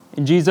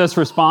And Jesus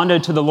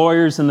responded to the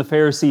lawyers and the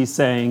Pharisees,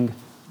 saying,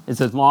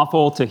 "Is it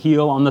lawful to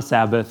heal on the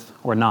Sabbath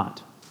or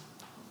not?"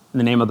 In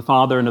the name of the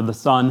Father, and of the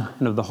Son,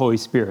 and of the Holy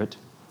Spirit.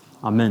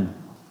 Amen.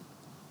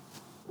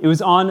 It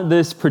was on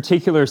this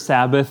particular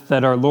Sabbath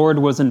that our Lord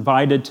was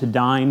invited to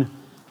dine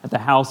at the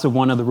house of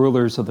one of the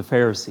rulers of the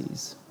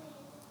Pharisees.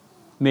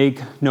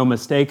 Make no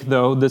mistake,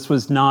 though, this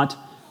was not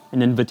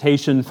an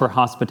invitation for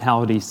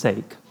hospitality's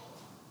sake.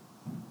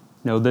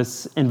 No,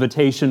 this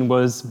invitation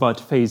was but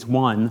phase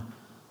one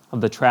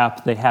of the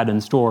trap they had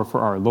in store for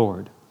our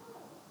Lord.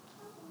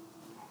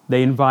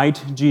 They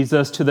invite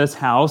Jesus to this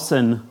house,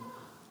 and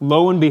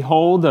lo and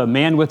behold, a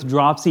man with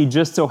dropsy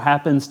just so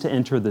happens to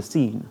enter the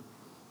scene.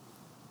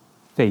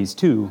 Phase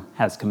two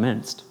has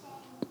commenced.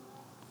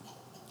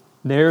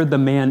 There the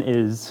man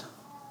is,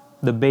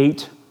 the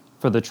bait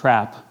for the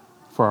trap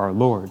for our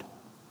Lord.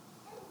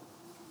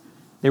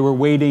 They were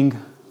waiting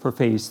for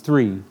phase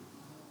three,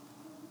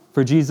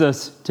 for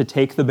Jesus to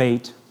take the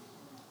bait,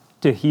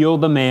 to heal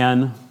the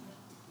man,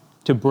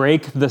 to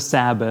break the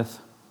Sabbath,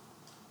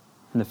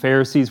 and the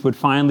Pharisees would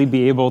finally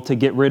be able to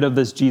get rid of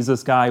this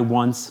Jesus guy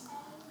once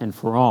and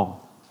for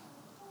all.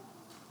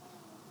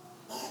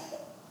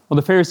 Well,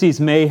 the Pharisees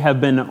may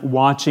have been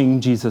watching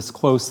Jesus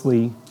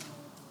closely,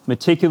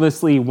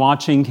 meticulously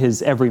watching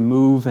his every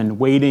move and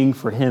waiting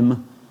for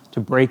him to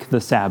break the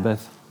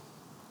Sabbath.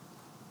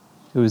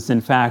 It was,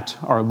 in fact,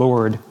 our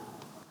Lord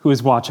who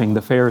was watching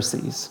the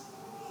Pharisees.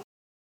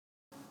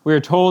 We are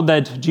told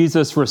that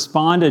Jesus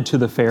responded to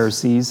the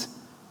Pharisees,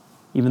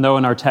 even though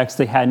in our text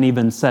they hadn't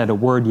even said a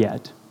word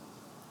yet.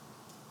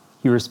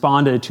 He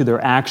responded to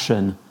their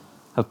action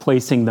of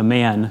placing the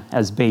man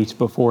as bait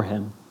before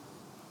him.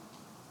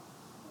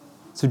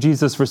 So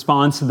Jesus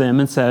responds to them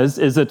and says,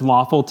 "Is it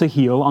lawful to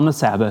heal on the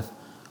Sabbath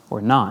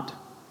or not?"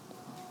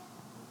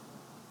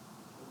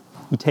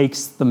 He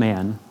takes the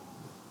man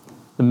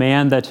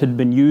that had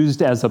been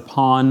used as a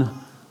pawn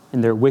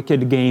in their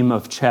wicked game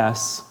of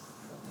chess,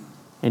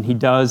 and he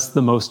does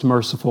the most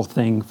merciful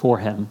thing for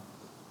him.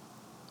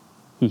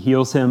 He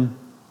heals him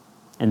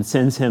and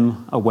sends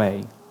him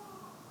away,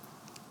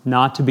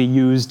 not to be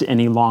used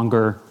any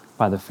longer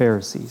by the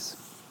Pharisees.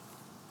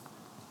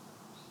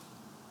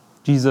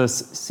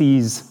 Jesus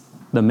sees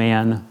the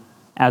man,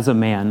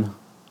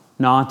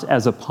 not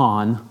as a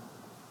pawn,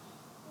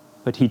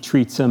 but he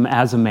treats him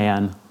as a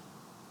man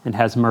and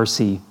has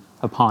mercy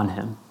upon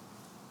him.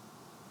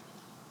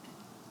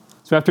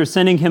 So after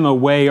sending him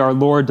away, our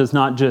Lord does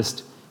not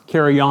just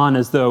carry on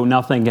as though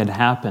nothing had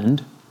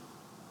happened.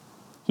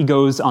 He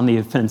goes on the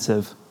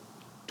offensive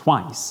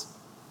twice.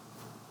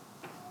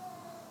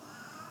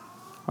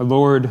 Our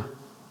Lord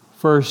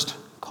first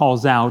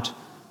calls out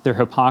their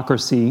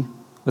hypocrisy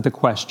with a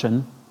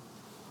question,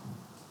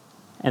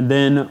 and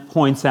then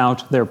points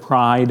out their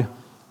pride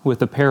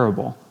with a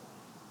parable.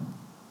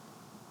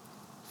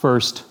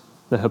 First,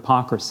 the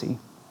hypocrisy.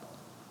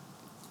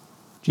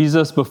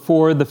 Jesus,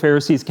 before the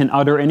Pharisees can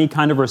utter any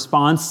kind of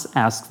response,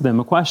 asks them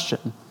a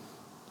question.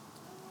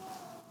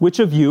 "Which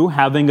of you,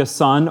 having a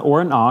son or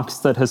an ox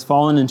that has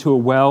fallen into a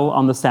well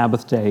on the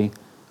Sabbath day,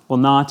 will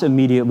not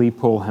immediately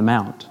pull him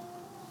out?"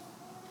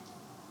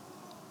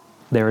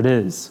 There it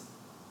is.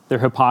 Their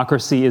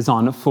hypocrisy is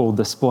on full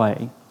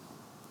display.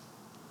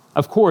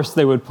 Of course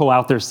they would pull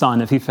out their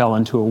son if he fell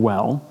into a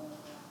well.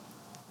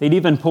 They'd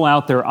even pull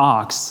out their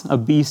ox, a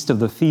beast of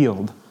the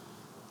field,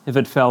 if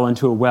it fell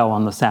into a well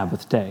on the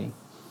Sabbath day.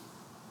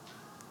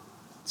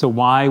 So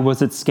why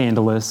was it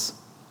scandalous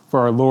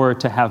for our Lord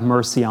to have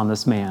mercy on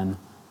this man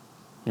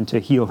and to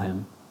heal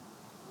him?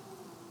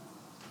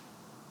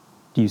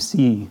 Do you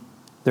see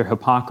their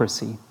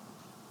hypocrisy?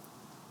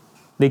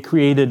 They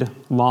created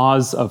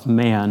laws of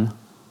man.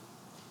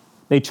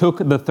 They took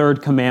the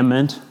third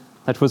commandment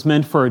that was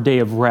meant for a day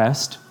of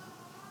rest,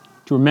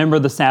 to remember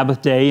the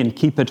Sabbath day and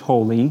keep it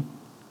holy,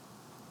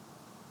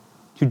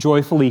 to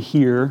joyfully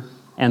hear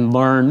and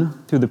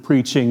learn through the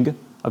preaching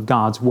of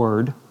God's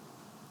word.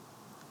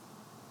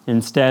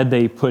 Instead,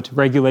 they put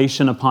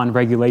regulation upon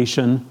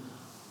regulation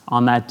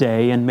on that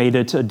day and made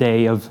it a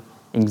day of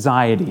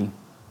anxiety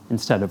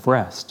instead of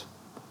rest.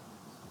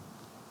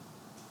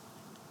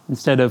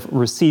 Instead of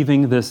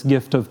receiving this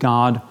gift of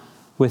God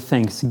with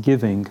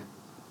thanksgiving,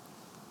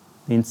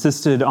 they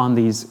insisted on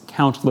these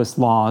countless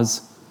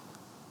laws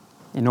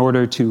in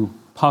order to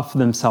puff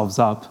themselves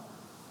up,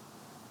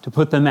 to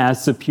put them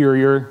as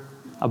superior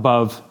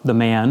above the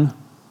man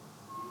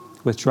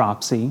with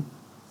dropsy,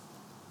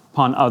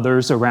 upon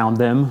others around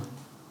them,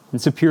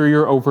 and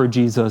superior over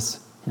Jesus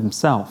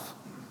himself.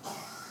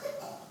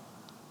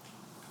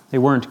 They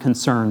weren't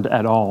concerned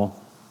at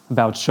all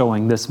about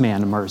showing this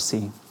man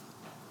mercy.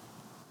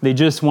 They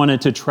just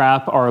wanted to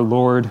trap our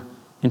Lord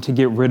and to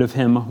get rid of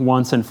him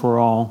once and for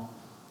all,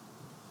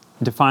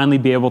 and to finally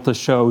be able to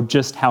show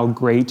just how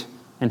great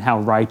and how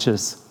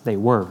righteous they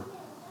were.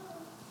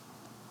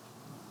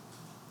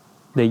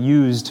 They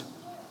used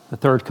the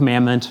third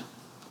commandment,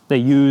 they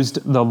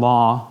used the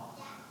law,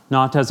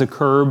 not as a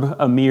curb,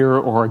 a mirror,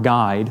 or a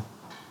guide,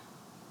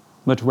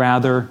 but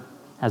rather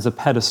as a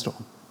pedestal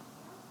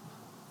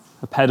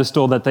a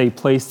pedestal that they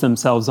placed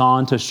themselves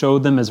on to show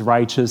them as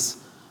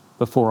righteous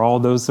before all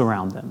those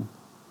around them.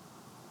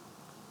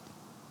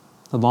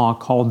 The law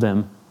called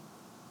them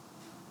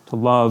to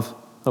love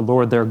the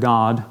Lord their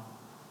God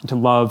and to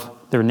love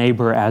their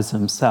neighbor as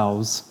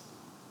themselves.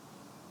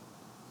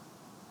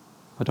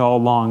 But all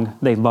along,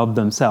 they loved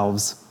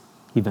themselves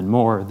even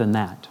more than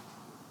that.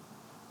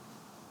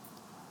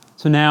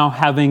 So now,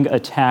 having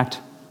attacked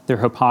their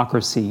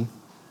hypocrisy,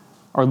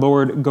 our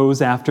Lord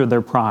goes after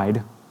their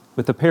pride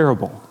with a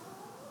parable.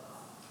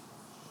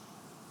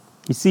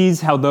 He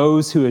sees how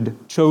those who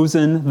had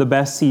chosen the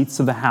best seats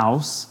of the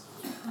house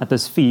at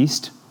this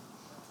feast,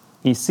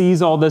 he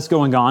sees all this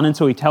going on, and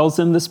so he tells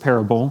them this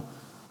parable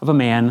of a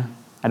man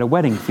at a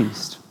wedding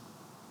feast.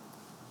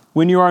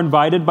 When you are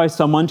invited by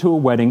someone to a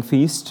wedding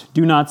feast,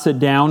 do not sit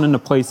down in a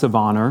place of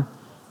honor,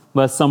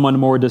 lest someone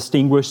more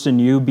distinguished than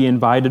you be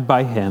invited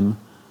by him,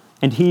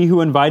 and he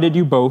who invited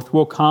you both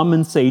will come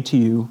and say to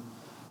you,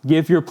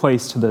 give your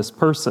place to this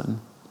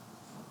person.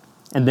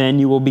 And then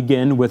you will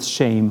begin with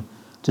shame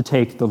to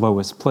take the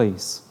lowest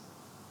place.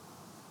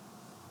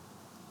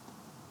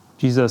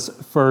 Jesus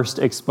first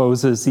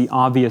exposes the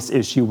obvious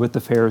issue with the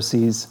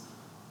Pharisees.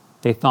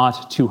 They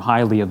thought too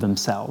highly of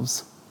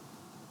themselves.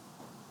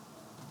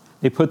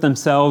 They put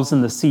themselves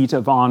in the seat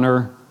of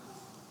honor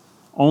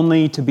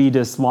only to be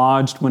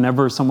dislodged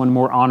whenever someone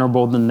more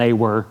honorable than they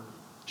were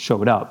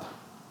showed up.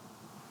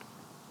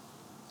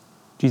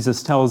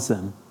 Jesus tells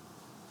them,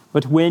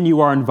 but when you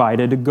are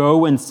invited,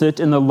 go and sit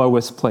in the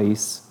lowest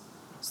place,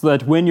 so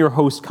that when your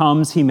host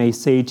comes, he may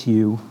say to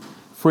you,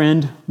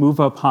 friend, move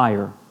up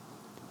higher.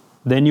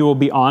 Then you will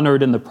be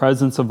honored in the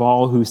presence of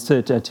all who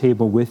sit at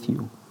table with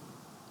you.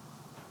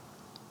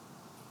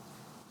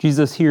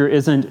 Jesus here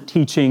isn't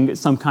teaching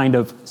some kind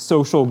of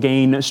social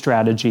gain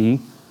strategy.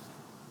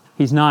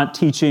 He's not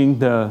teaching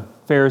the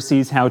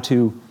Pharisees how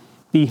to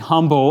be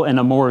humble in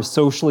a more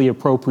socially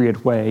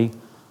appropriate way,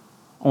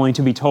 only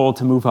to be told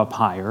to move up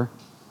higher.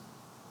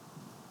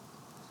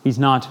 He's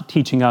not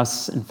teaching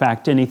us, in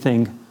fact,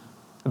 anything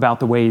about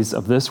the ways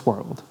of this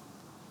world.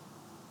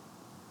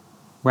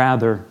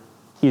 Rather,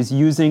 he is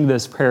using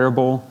this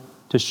parable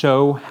to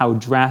show how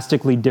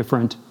drastically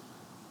different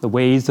the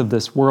ways of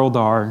this world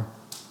are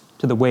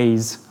to the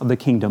ways of the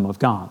kingdom of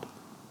God.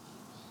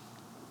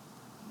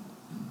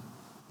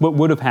 What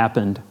would have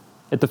happened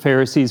if the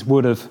Pharisees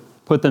would have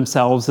put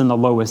themselves in the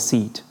lowest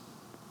seat?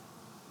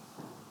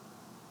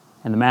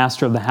 And the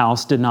master of the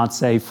house did not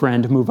say,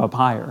 friend, move up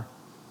higher.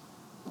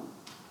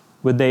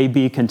 Would they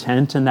be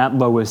content in that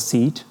lowest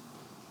seat?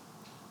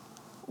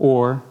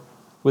 Or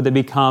would they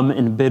become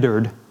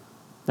embittered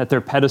that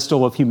their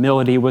pedestal of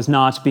humility was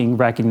not being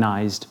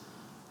recognized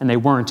and they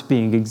weren't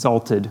being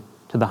exalted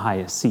to the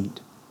highest seat?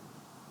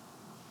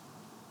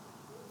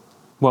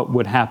 What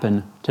would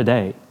happen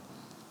today?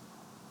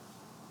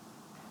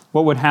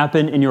 What would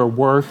happen in your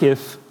work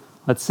if,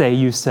 let's say,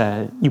 you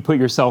put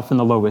yourself in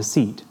the lowest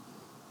seat?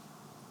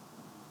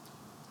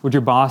 Would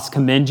your boss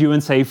commend you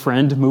and say,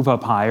 friend, move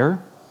up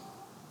higher?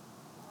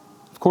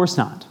 Of course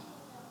not.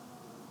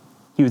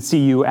 He would see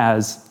you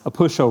as a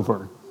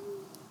pushover,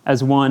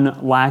 as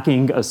one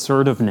lacking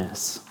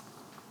assertiveness.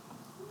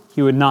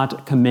 He would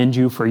not commend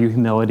you for your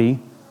humility.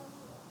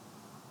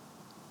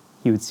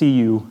 He would see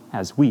you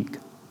as weak.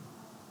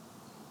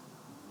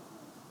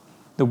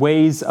 The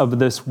ways of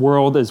this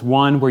world is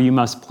one where you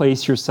must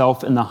place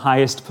yourself in the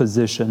highest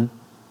position,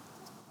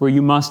 where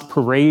you must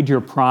parade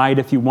your pride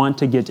if you want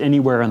to get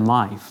anywhere in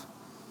life.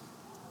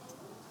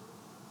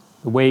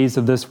 The ways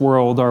of this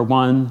world are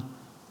one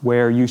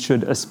where you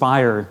should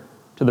aspire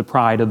to the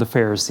pride of the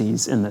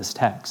Pharisees in this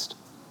text.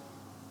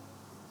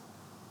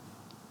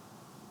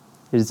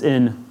 It is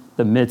in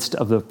the midst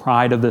of the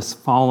pride of this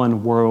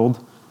fallen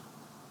world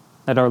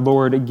that our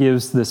Lord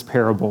gives this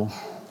parable,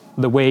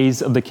 the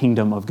ways of the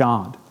kingdom of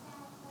God.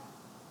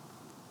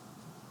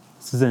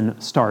 This is in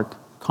stark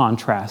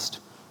contrast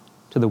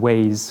to the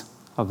ways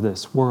of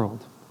this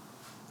world.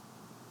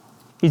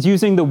 He's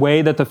using the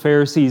way that the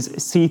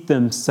Pharisees seat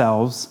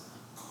themselves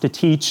to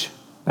teach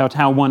about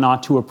how one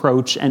ought to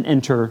approach and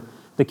enter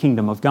the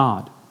kingdom of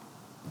God.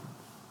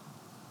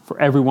 For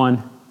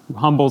everyone who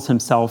humbles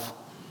himself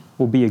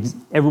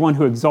everyone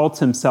who exalts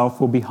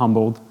himself will be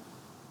humbled,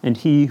 and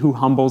he who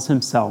humbles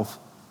himself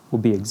will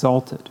be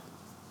exalted.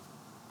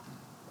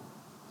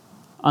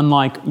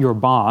 Unlike your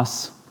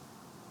boss,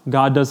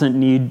 God doesn't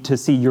need to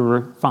see your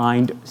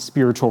refined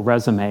spiritual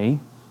resume.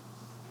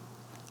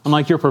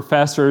 Unlike your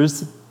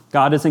professors,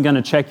 God isn't going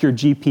to check your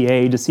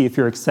GPA to see if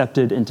you're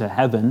accepted into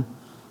heaven.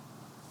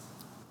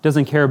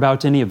 Doesn't care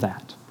about any of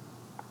that.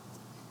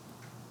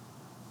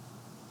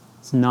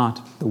 It's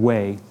not the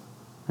way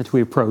that we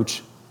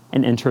approach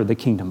and enter the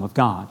kingdom of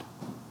God.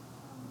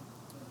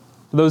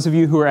 For those of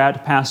you who were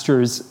at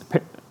Pastor's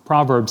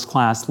Proverbs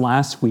class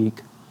last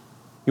week,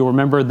 you'll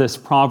remember this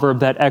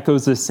proverb that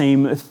echoes the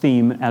same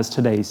theme as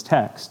today's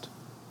text.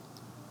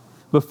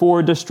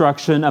 Before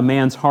destruction, a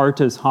man's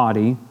heart is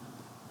haughty,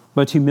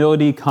 but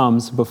humility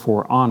comes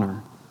before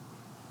honor.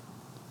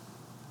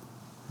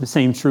 The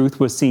same truth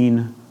was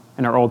seen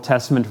in our Old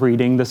Testament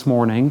reading this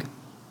morning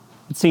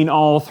It's seen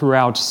all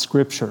throughout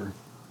Scripture.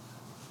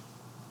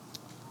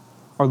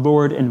 Our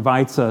Lord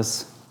invites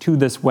us to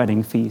this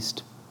wedding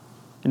feast,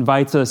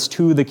 invites us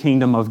to the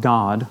kingdom of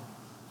God.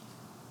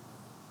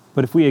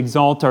 But if we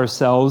exalt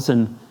ourselves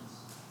and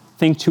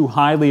think too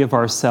highly of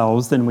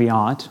ourselves than we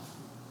ought,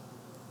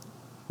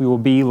 we will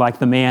be like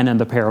the man in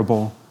the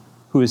parable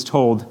who is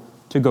told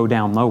to go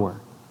down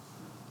lower.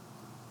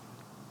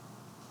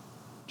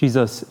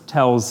 Jesus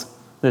tells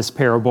this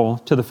parable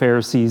to the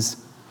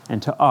Pharisees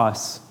and to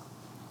us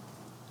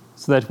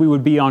so that we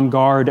would be on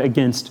guard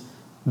against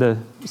the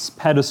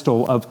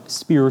pedestal of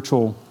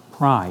spiritual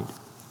pride.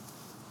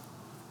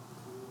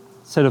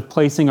 Instead of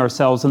placing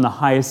ourselves in the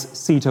highest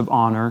seat of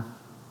honor,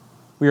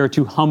 we are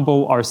to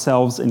humble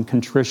ourselves in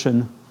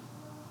contrition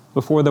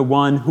before the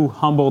one who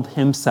humbled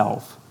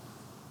himself,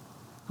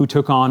 who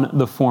took on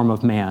the form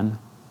of man,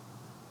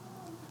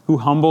 who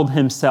humbled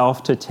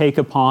himself to take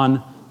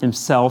upon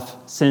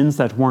himself sins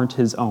that weren't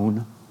his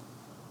own,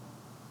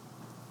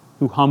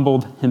 who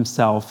humbled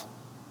himself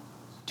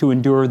to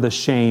endure the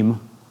shame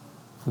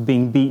of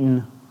being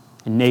beaten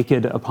and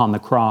naked upon the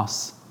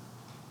cross,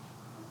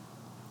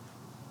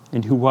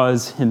 and who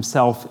was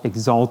himself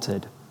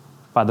exalted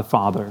by the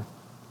Father,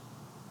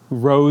 who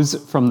rose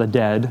from the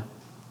dead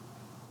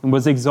and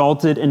was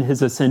exalted in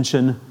his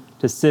ascension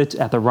to sit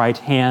at the right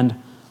hand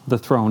of the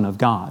throne of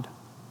God.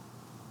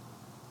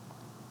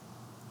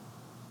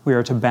 We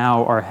are to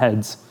bow our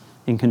heads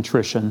in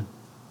contrition,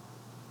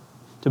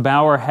 to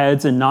bow our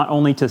heads and not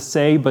only to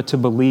say but to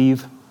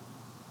believe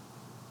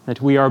that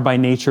we are by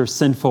nature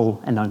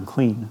sinful and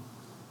unclean,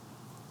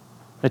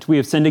 that we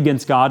have sinned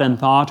against God in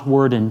thought,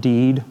 word, and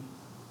deed,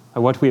 by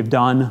what we have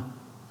done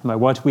and by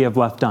what we have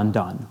left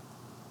undone,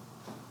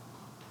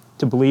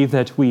 to believe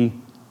that we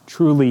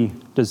truly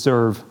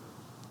deserve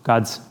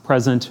God's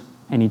present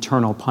and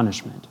eternal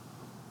punishment.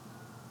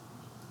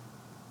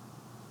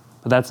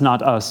 But that's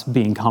not us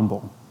being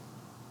humble.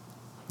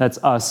 That's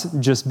us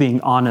just being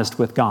honest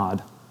with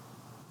God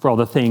for all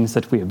the things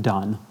that we have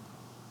done.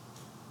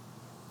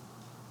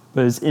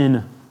 But it's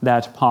in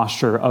that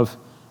posture of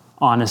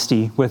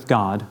honesty with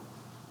God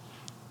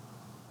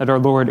that our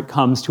Lord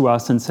comes to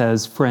us and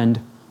says, "Friend,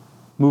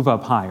 move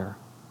up higher.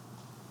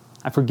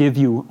 I forgive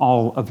you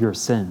all of your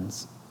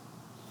sins."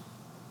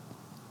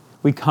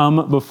 We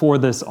come before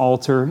this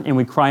altar and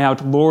we cry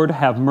out, "Lord,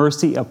 have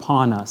mercy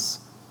upon us,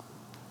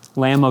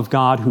 Lamb of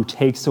God who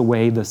takes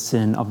away the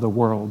sin of the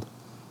world."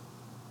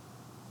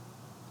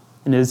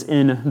 And it is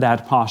in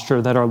that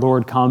posture that our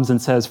Lord comes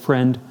and says,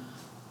 "Friend,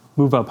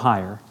 move up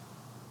higher.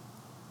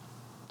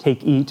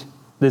 Take, eat,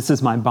 this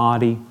is my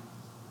body.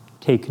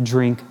 Take,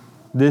 drink,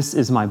 this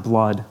is my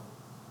blood,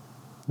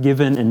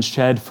 given and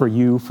shed for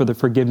you for the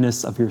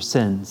forgiveness of your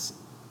sins."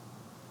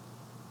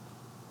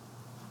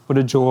 What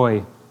a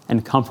joy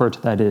and comfort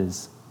that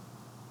is,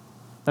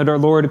 that our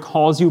Lord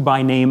calls you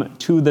by name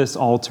to this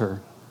altar,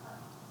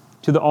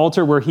 to the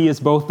altar where he is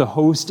both the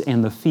host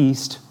and the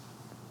feast,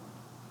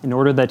 in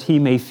order that he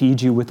may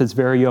feed you with his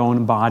very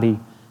own body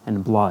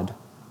and blood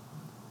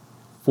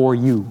for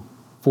you,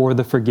 for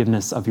the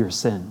forgiveness of your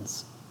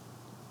sins.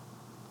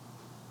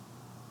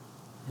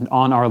 And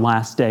on our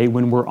last day,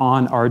 when we're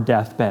on our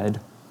deathbed,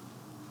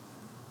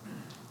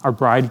 our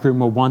bridegroom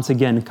will once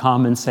again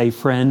come and say,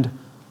 "Friend,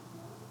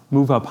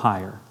 move up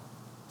higher."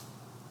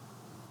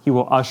 He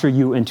will usher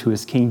you into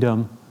his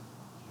kingdom.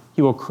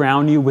 He will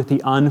crown you with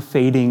the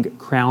unfading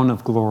crown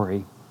of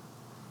glory.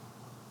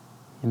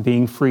 And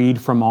being freed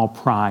from all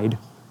pride,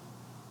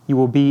 you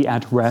will be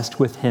at rest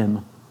with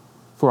him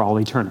for all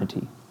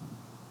eternity.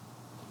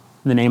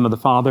 In the name of the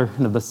Father,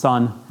 and of the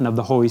Son, and of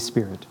the Holy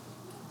Spirit.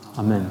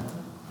 Amen.